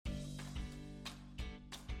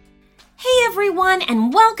everyone,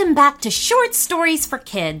 and welcome back to Short Stories for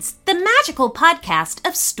Kids, the magical podcast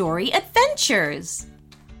of story adventures.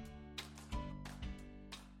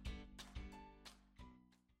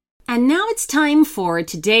 And now it's time for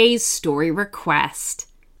today's story request.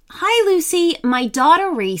 Hi, Lucy. My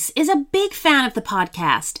daughter Reese is a big fan of the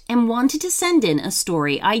podcast and wanted to send in a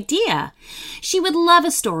story idea. She would love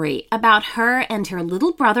a story about her and her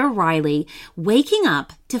little brother Riley waking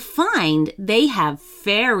up to find they have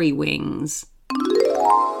fairy wings.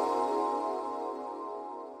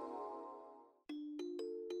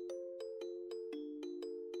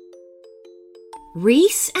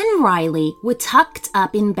 Reese and Riley were tucked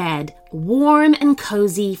up in bed, warm and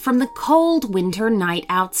cozy from the cold winter night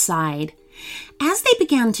outside. As they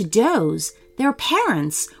began to doze, their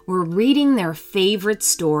parents were reading their favorite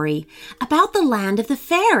story about the land of the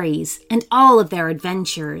fairies and all of their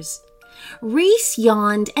adventures. Reese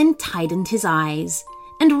yawned and tightened his eyes,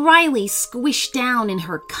 and Riley squished down in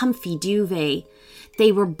her comfy duvet.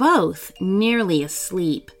 They were both nearly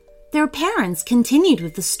asleep. Their parents continued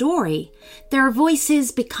with the story, their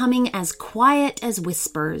voices becoming as quiet as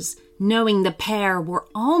whispers, knowing the pair were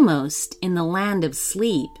almost in the land of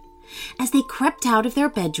sleep. As they crept out of their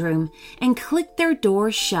bedroom and clicked their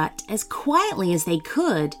doors shut as quietly as they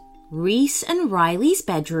could, Reese and Riley's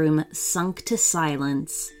bedroom sunk to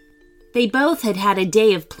silence. They both had had a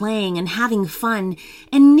day of playing and having fun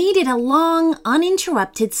and needed a long,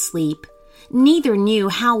 uninterrupted sleep. Neither knew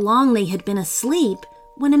how long they had been asleep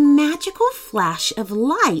when a magical flash of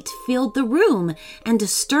light filled the room and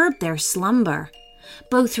disturbed their slumber.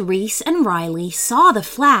 Both Reese and Riley saw the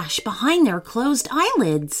flash behind their closed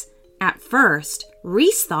eyelids. At first,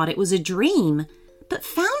 Reese thought it was a dream, but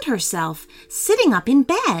found herself sitting up in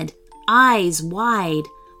bed, eyes wide.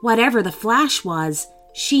 Whatever the flash was,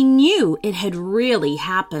 she knew it had really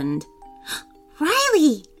happened.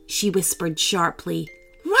 "Riley!" she whispered sharply.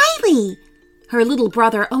 "Riley!" Her little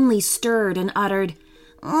brother only stirred and uttered,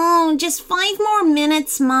 "Oh, just 5 more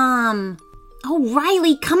minutes, Mom." "Oh,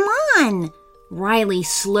 Riley, come on." Riley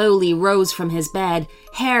slowly rose from his bed,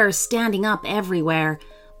 hair standing up everywhere.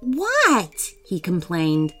 "What?" he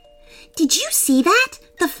complained. "Did you see that?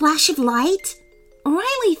 The flash of light?"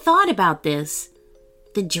 Riley thought about this.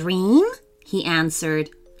 "The dream?" he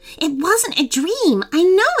answered. "It wasn't a dream, I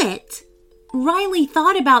know it." Riley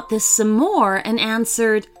thought about this some more and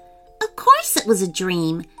answered, "Of course it was a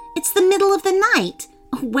dream. It's the middle of the night.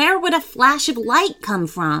 Where would a flash of light come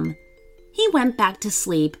from?" He went back to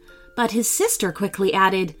sleep, but his sister quickly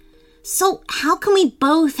added, "So how can we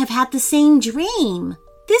both have had the same dream?"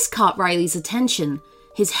 This caught Riley's attention.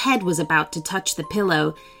 His head was about to touch the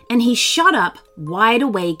pillow, and he shot up, wide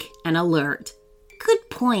awake and alert. "Good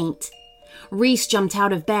point." Reese jumped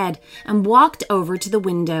out of bed and walked over to the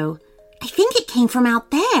window. "I think it came from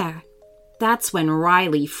out there." That's when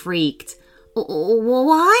Riley freaked.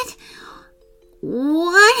 "What?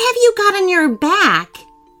 What have you got on your back?"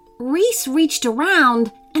 Reese reached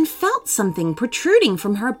around and felt something protruding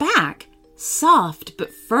from her back. Soft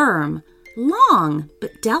but firm, long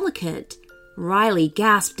but delicate. Riley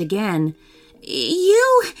gasped again.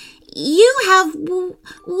 You have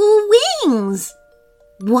wings."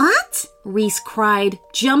 "What?" Reese cried,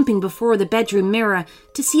 jumping before the bedroom mirror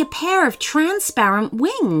to see a pair of transparent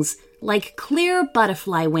wings, like clear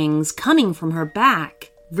butterfly wings coming from her back.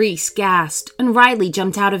 Reese gasped, and Riley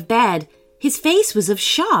jumped out of bed. His face was of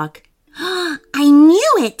shock. "I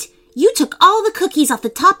knew it! You took all the cookies off the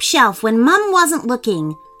top shelf when Mum wasn't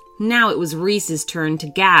looking." Now it was Reese's turn to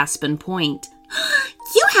gasp and point.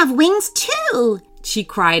 "You have wings too!" she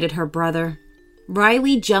cried at her brother.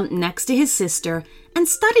 Riley jumped next to his sister and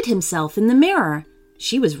studied himself in the mirror.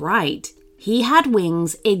 She was right. He had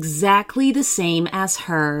wings exactly the same as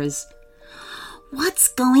hers. "What's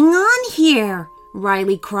going on here?"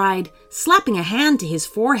 Riley cried, slapping a hand to his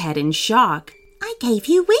forehead in shock. "I gave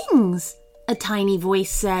you wings," a tiny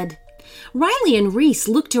voice said. Riley and Reese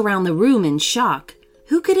looked around the room in shock.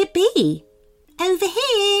 Who could it be? "Over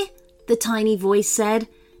here," the tiny voice said,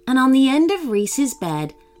 and on the end of Reese's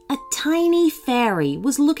bed, a tiny fairy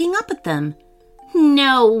was looking up at them.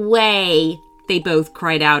 "No way!" they both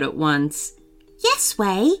cried out at once. "Yes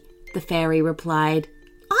way," the fairy replied.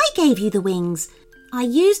 "I gave you the wings. I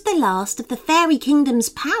used the last of the fairy kingdom's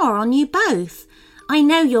power on you both. I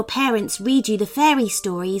know your parents read you the fairy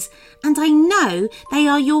stories, and I know they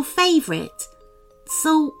are your favorite."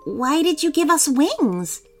 "So why did you give us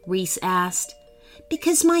wings?" Reese asked.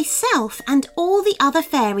 "Because myself and all the other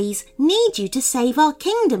fairies need you to save our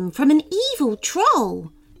kingdom from an evil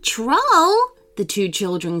troll." "Troll?" the 2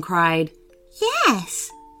 children cried. "Yes,"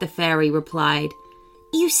 the fairy replied.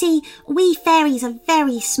 You see, we fairies are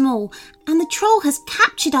very small, and the troll has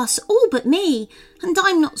captured us all but me, and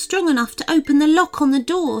I'm not strong enough to open the lock on the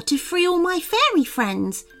door to free all my fairy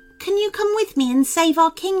friends. Can you come with me and save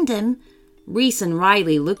our kingdom?" Reese and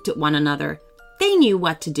Riley looked at one another. They knew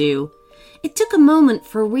what to do. It took a moment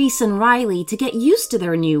for Reese and Riley to get used to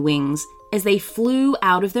their new wings. As they flew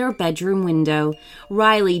out of their bedroom window,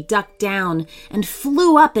 Riley ducked down and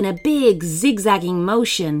flew up in a big zigzagging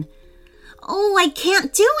motion. "Oh, I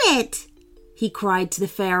can't do it," he cried to the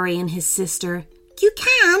fairy and his sister. "You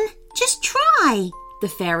can. Just try," the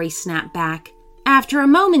fairy snapped back. After a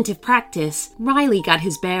moment of practice, Riley got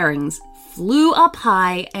his bearings, flew up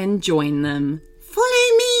high, and joined them.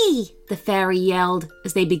 "Follow me," the fairy yelled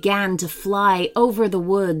as they began to fly over the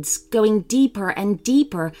woods, going deeper and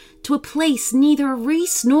deeper to a place neither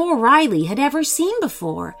Reese nor Riley had ever seen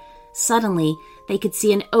before. Suddenly, they could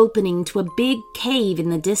see an opening to a big cave in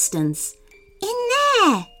the distance. "In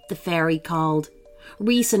there," the fairy called.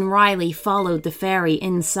 Reese and Riley followed the fairy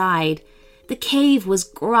inside. The cave was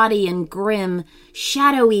grotty and grim,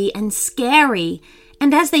 shadowy and scary,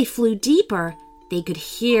 and as they flew deeper, they could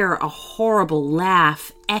hear a horrible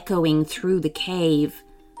laugh echoing through the cave.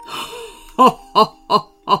 "Ha ha ha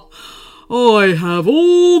ha! I have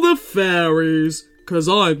all the fairies, 'cause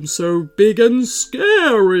I'm so big and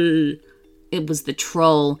scary." It was the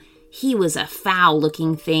troll. He was a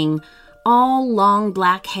foul-looking thing, all long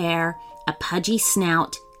black hair, a pudgy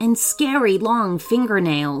snout, and scary long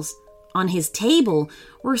fingernails. On his table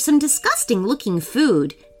were some disgusting-looking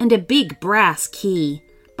food and a big brass key.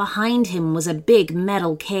 Behind him was a big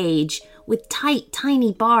metal cage with tight,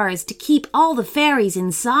 tiny bars to keep all the fairies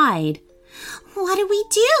inside. "What do we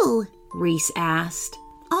do?" Reese asked.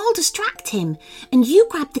 "I'll distract him, and you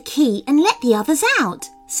grab the key and let the others out,"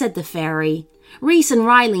 said the fairy. Reese and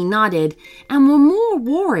Riley nodded and were more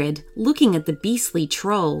worried, looking at the beastly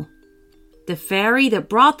troll. The fairy that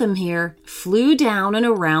brought them here flew down and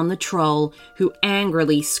around the troll, who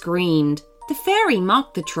angrily screamed. The fairy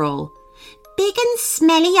mocked the troll. "Big and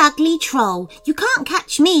smelly, ugly troll, you can't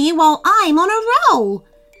catch me while I'm on a roll."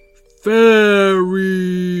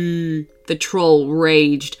 "Fairy!" The troll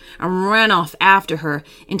raged and ran off after her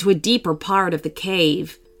into a deeper part of the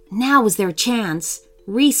cave. Now was their chance.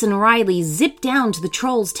 Reese and Riley zipped down to the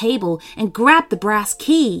troll's table and grabbed the brass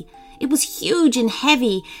key. It was huge and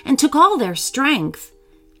heavy and took all their strength.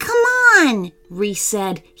 "Come on," Reese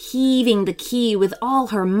said, heaving the key with all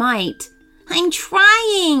her might. "I'm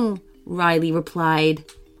trying," Riley replied.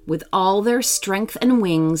 With all their strength and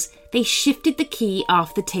wings, they shifted the key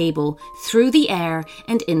off the table, through the air,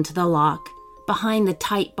 and into the lock. Behind the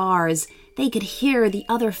tight bars, they could hear the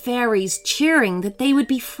other fairies cheering that they would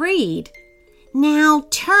be freed. "Now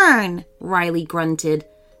turn," Riley grunted.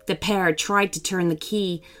 The pair tried to turn the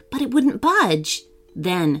key, but it wouldn't budge.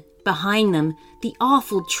 Then, behind them, the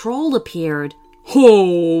awful troll appeared.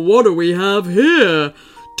 "Oh, what do we have here?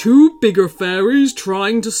 Two bigger fairies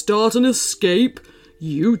trying to start an escape?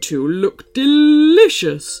 You two look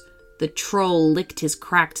delicious." The troll licked his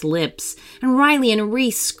cracked lips, and Riley and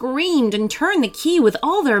Reese screamed and turned the key with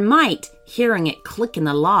all their might, hearing it click in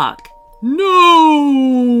the lock.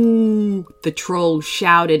 "No!" the troll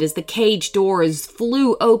shouted as the cage doors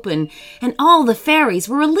flew open and all the fairies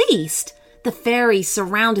were released. The fairies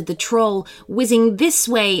surrounded the troll, whizzing this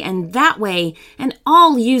way and that way, and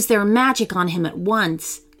all used their magic on him at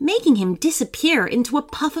once, making him disappear into a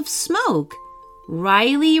puff of smoke.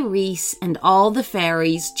 Riley, Reese, and all the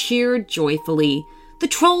fairies cheered joyfully. The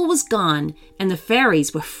troll was gone, and the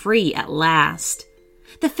fairies were free at last.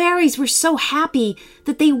 The fairies were so happy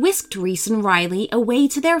that they whisked Reese and Riley away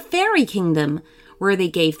to their fairy kingdom, where they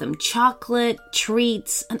gave them chocolate,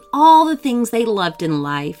 treats, and all the things they loved in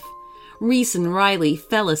life. Reese and Riley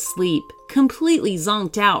fell asleep, completely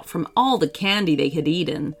zonked out from all the candy they had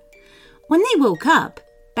eaten. When they woke up,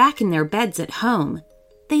 back in their beds at home,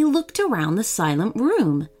 they looked around the silent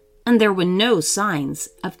room, and there were no signs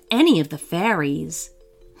of any of the fairies.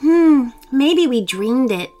 Maybe we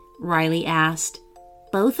dreamed it," Riley asked.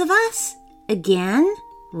 "Both of us? Again?"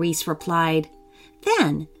 Reese replied.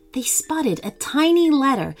 Then they spotted a tiny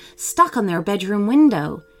letter stuck on their bedroom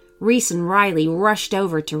window. Reese and Riley rushed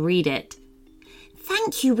over to read it.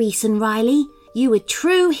 "Thank you, Reese and Riley. You were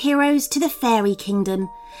true heroes to the fairy kingdom.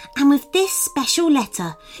 And with this special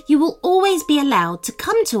letter, you will always be allowed to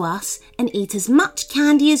come to us and eat as much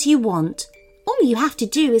candy as you want. All you have to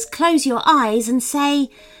do is close your eyes and say,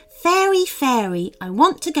 'Fairy, fairy, I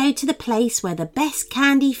want to go to the place where the best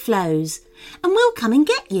candy flows,' and we'll come and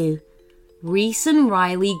get you." Reese and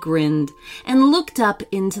Riley grinned and looked up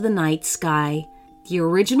into the night sky. The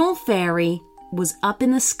original fairy was up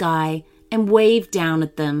in the sky, and waved down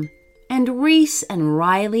at them, and Reese and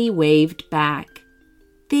Riley waved back.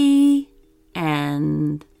 The